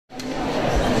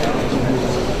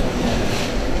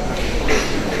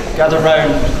gather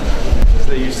round, as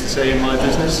they used to say in my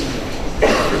business.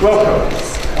 Welcome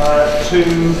to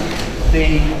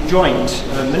the joint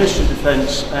Ministry of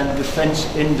Defence and Defence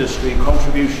Industry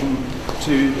contribution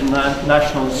to the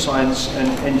National Science and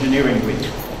Engineering Week.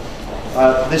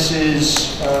 This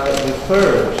is the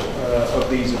third of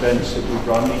these events that we've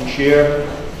run each year,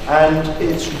 and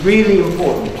it's really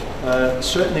important.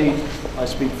 Certainly, I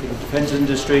speak for the defence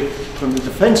industry, from the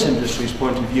defence industry's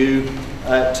point of view,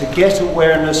 to get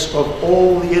awareness of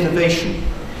all the innovation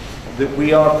that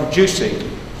we are producing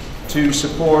to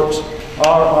support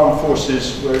our armed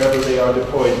forces wherever they are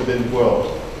deployed within the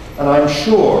world. And I'm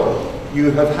sure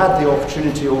you have had the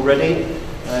opportunity already,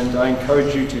 and I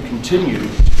encourage you to continue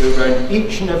to go around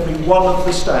each and every one of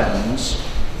the stands,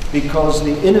 because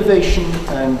the innovation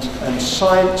and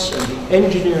science and the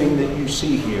engineering that you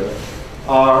see here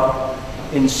are,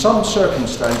 in some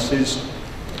circumstances,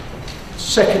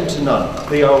 second to none.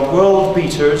 They are world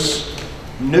beaters.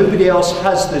 Nobody else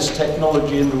has this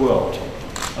technology in the world.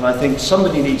 And I think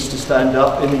somebody needs to stand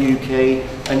up in the UK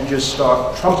and just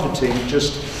start trumpeting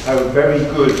just how very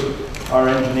good our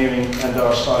engineering and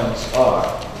our science are.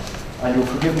 And you'll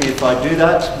forgive me if I do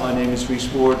that. My name is Rhys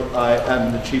Ward. I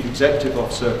am the Chief Executive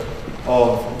Officer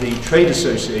of the Trade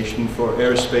Association for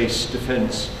Aerospace,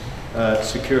 Defence,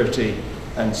 Security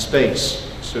and Space.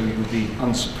 So you would be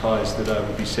unsurprised that I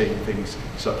would be saying things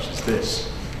such as this.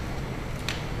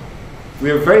 We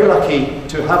are very lucky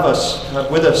to have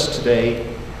with us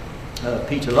today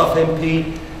Peter Luff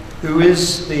MP, who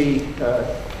is the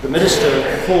Minister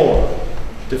for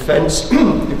Defence,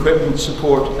 Equipment,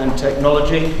 Support and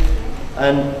Technology.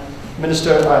 And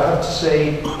Minister, I have to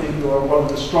say that you are one of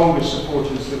the strongest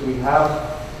supporters that we have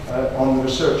on the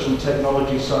research and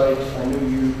technology side. I know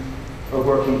you are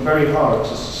working very hard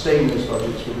to sustain those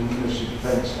budgets within the Ministry of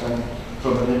Defence, and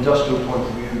from an industrial point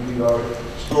of view, we are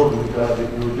extraordinarily glad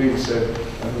that you are doing so,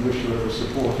 and we wish you every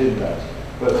support in that.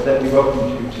 But let me welcome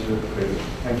you to the podium.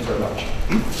 Thank you very much.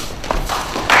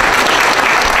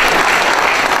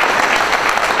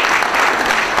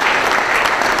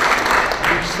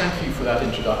 Thank you for that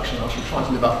introduction. I shall try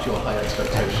to live up to your high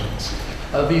expectations.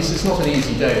 It's not an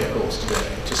easy day, of course, today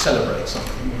to celebrate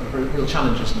something. There are real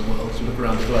challenges in the world to look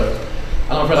around the globe.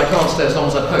 And I'm afraid I can't stay as long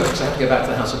as I'd hoped, because I have to go back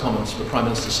to the House of Commons for the Prime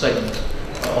Minister's statement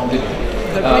on the...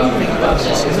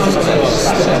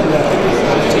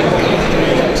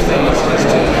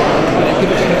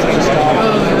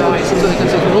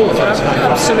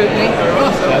 Absolutely.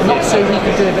 Not so he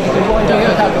could do it, but he can wind up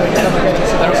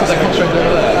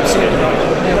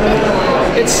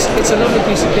It's a lovely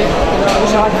piece of kit. I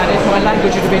wish I'd had it. My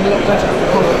language would have been a lot better.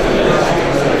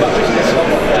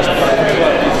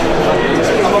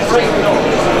 I'm afraid not.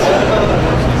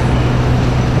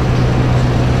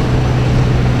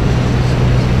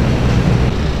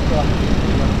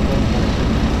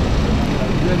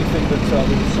 The only thing that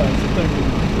we were saying is that don't get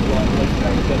the right way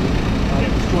down together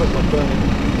and destroy it by burning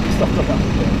stuff like that.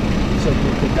 So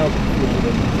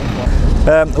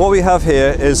the what we have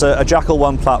here is a Jackal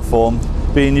 1 platform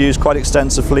being used quite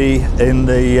extensively in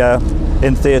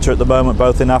theatre at the moment,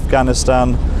 both in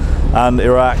Afghanistan and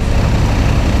Iraq.